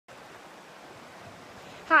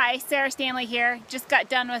Hi, Sarah Stanley here. Just got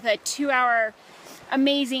done with a 2-hour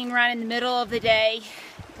amazing run in the middle of the day.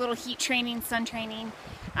 Little heat training, sun training.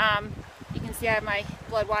 You can see I have my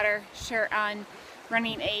Bloodwater shirt on,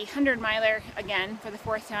 running a 100-miler again for the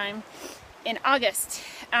 4th time in August.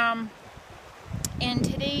 And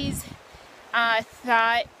today's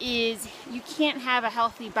thought is you can't have a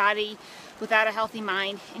healthy body without a healthy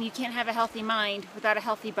mind, and you can't have a healthy mind without a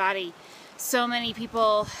healthy body. So many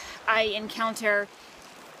people I encounter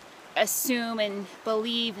assume and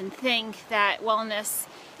believe and think that wellness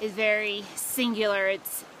is very singular.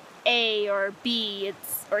 It's A or B,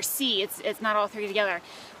 or C. It's not all three together,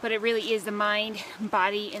 but it really is the mind,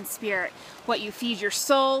 body, and spirit. What you feed your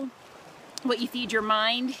soul, what you feed your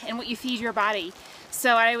mind, and what you feed your body.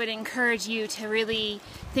 So I would encourage you to really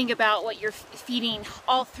think about what you're feeding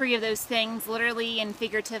all three of those things, literally and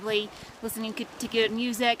figuratively, listening to good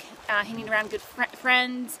music, hanging around good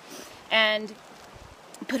friends, and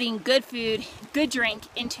putting good food, good drink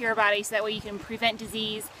into your body so that way you can prevent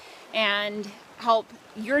disease and help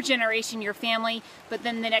your generation, your family, but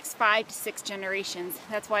then the next 5 to 6 generations.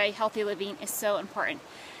 That's why healthy living is so important.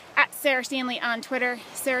 At Sarah Stanley on Twitter,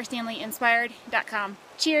 sarahstanleyinspired.com.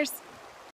 Cheers!